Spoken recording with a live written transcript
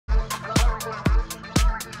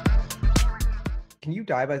Can you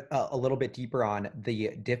dive a little bit deeper on the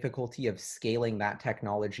difficulty of scaling that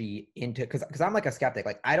technology into, because I'm like a skeptic.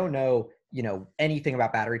 Like I don't know, anything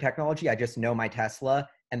about battery technology. I just know my Tesla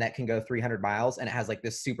and that can go 300 miles and it has like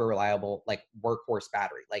this super reliable like workhorse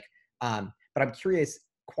battery. Like, but I'm curious,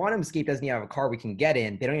 QuantumScape doesn't even have a car we can get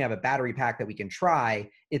in. They don't even have a battery pack that we can try.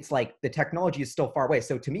 It's like the technology is still far away.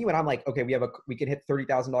 So to me, when I'm like, okay, we can hit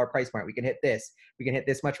 $30,000 price point, we can hit this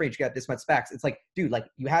much range, you got this much specs. It's like, dude, like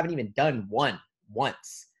you haven't even done one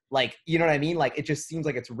once. Like, you know what I mean? Like, it just seems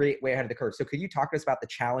like it's way ahead of the curve. So could you talk to us about the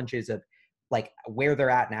challenges of like where they're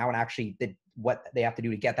at now and actually what they have to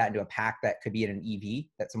do to get that into a pack that could be in an EV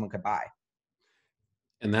that someone could buy?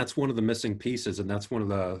 And that's one of the missing pieces. And that's one of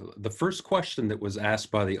the first question that was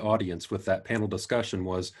asked by the audience with that panel discussion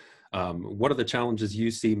was, what are the challenges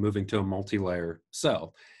you see moving to a multi-layer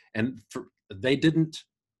cell? And they didn't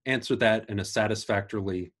answer that in a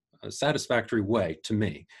satisfactory way to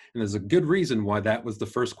me. And there's a good reason why that was the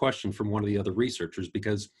first question from one of the other researchers,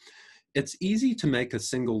 because it's easy to make a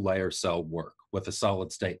single layer cell work with a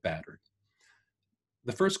solid state battery.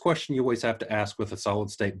 The first question you always have to ask with a solid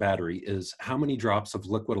state battery is how many drops of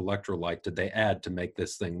liquid electrolyte did they add to make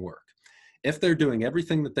this thing work? If they're doing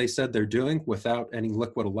everything that they said they're doing without any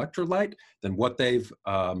liquid electrolyte, then what they've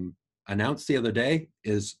announced the other day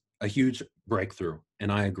is a huge breakthrough,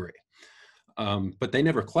 and I agree. But they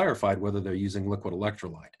never clarified whether they're using liquid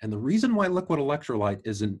electrolyte. And the reason why liquid electrolyte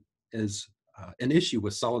is an issue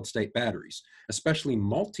with solid state batteries, especially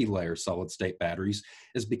multi-layer solid state batteries,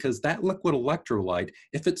 is because that liquid electrolyte,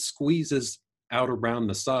 if it squeezes out around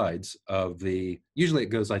the sides of usually it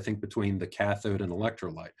goes, I think, between the cathode and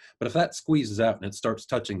electrolyte. But if that squeezes out and it starts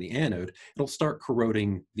touching the anode, it'll start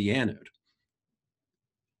corroding the anode.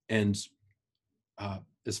 And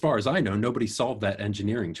as far as I know, nobody solved that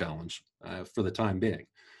engineering challenge for the time being.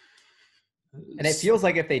 And it feels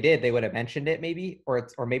like if they did, they would have mentioned it maybe, or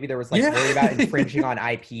maybe there was like Yeah. worry about infringing on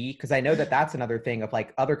IP. Cause I know that that's another thing of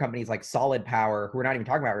like other companies like Solid Power, who we're not even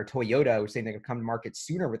talking about, or Toyota, who's saying they could come to market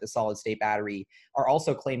sooner with the solid state battery, are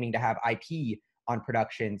also claiming to have IP on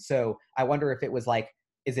production. So I wonder if it was like,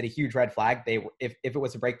 is it a huge red flag? If it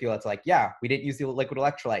was a breakthrough, that's like, yeah, we didn't use the liquid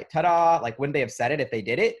electrolyte. Ta-da! Like, wouldn't they have said it if they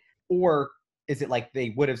did it? Or is it like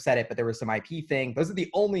they would have said it, but there was some IP thing? Those are the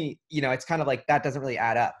only, it's kind of like that doesn't really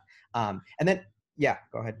add up. And then, yeah,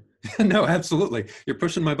 go ahead. No, absolutely. You're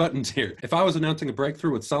pushing my buttons here. If I was announcing a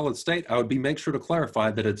breakthrough with solid state, I would make sure to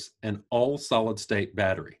clarify that it's an all solid state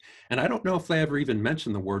battery. And I don't know if they ever even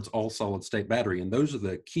mentioned the words all solid state battery. And those are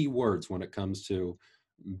the key words when it comes to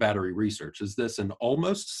battery research. Is this an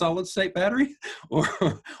almost solid state battery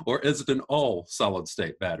or is it an all solid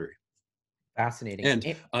state battery? Fascinating.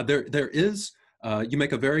 And there is, you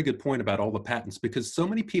make a very good point about all the patents, because so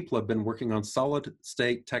many people have been working on solid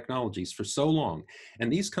state technologies for so long,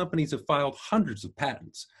 and these companies have filed hundreds of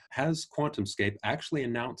patents. Has QuantumScape actually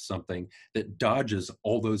announced something that dodges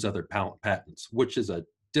all those other patents, which is a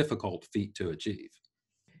difficult feat to achieve?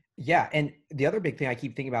 Yeah, and the other big thing I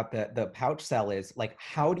keep thinking about the pouch cell is like,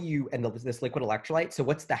 how do you, and this liquid electrolyte, so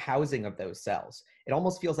what's the housing of those cells? It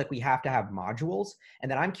almost feels like we have to have modules.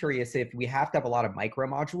 And then I'm curious if we have to have a lot of micro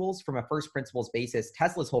modules from a first principles basis.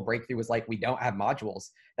 Tesla's whole breakthrough was like, we don't have modules.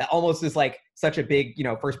 That almost is like such a big,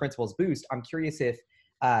 first principles boost. I'm curious if,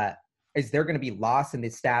 is there going to be loss in the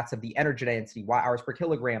stats of the energy density, watt hours per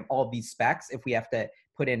kilogram, all of these specs, if we have to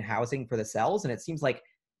put in housing for the cells? And it seems like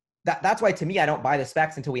that's why, to me, I don't buy the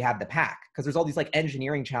specs until we have the pack, because there's all these like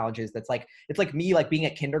engineering challenges. That's like, it's like me like being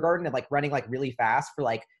at kindergarten and like running like really fast for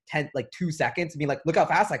like 2 seconds and being like, look how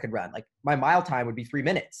fast I could run. Like my mile time would be 3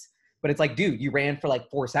 minutes, but it's like, dude, you ran for like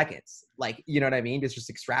 4 seconds. Like, you know what I mean? It's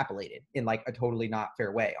just extrapolated in like a totally not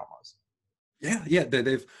fair way almost. Yeah,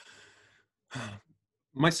 they've.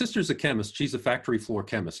 My sister's a chemist. She's a factory floor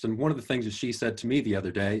chemist. And one of the things that she said to me the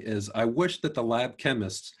other day is, I wish that the lab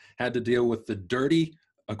chemists had to deal with the dirty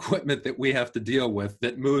equipment that we have to deal with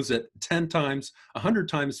that moves at 10 times, 100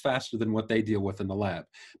 times faster than what they deal with in the lab,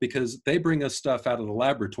 because they bring us stuff out of the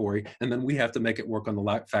laboratory and then we have to make it work on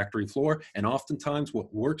the factory floor. And oftentimes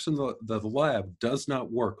what works in the lab does not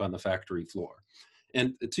work on the factory floor.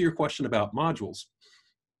 And to your question about modules,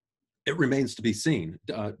 it remains to be seen.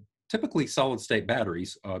 Typically solid state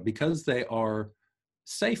batteries, because they are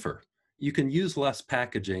safer, you can use less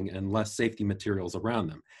packaging and less safety materials around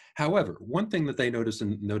them. However, one thing that they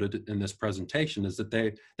noted in this presentation is that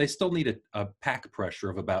they still need a pack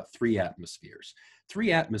pressure of about 3 atmospheres.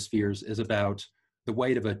 3 atmospheres is about the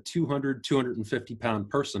weight of a 200, 250-pound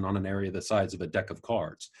person on an area the size of a deck of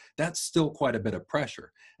cards. That's still quite a bit of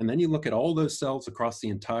pressure. And then you look at all those cells across the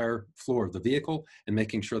entire floor of the vehicle and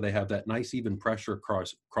making sure they have that nice even pressure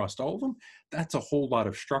across all of them. That's a whole lot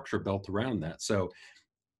of structure built around that. So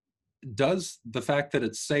does the fact that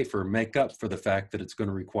it's safer make up for the fact that it's going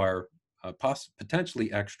to require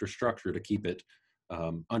potentially extra structure to keep it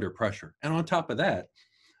under pressure? And on top of that,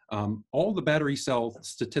 all the battery cell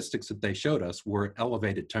statistics that they showed us were at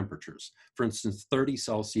elevated temperatures, for instance, 30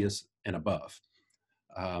 Celsius and above.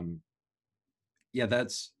 Yeah,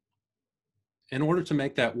 that's, in order to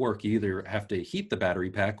make that work, you either have to heat the battery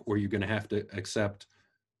pack or you're going to have to accept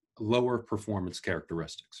lower performance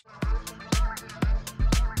characteristics.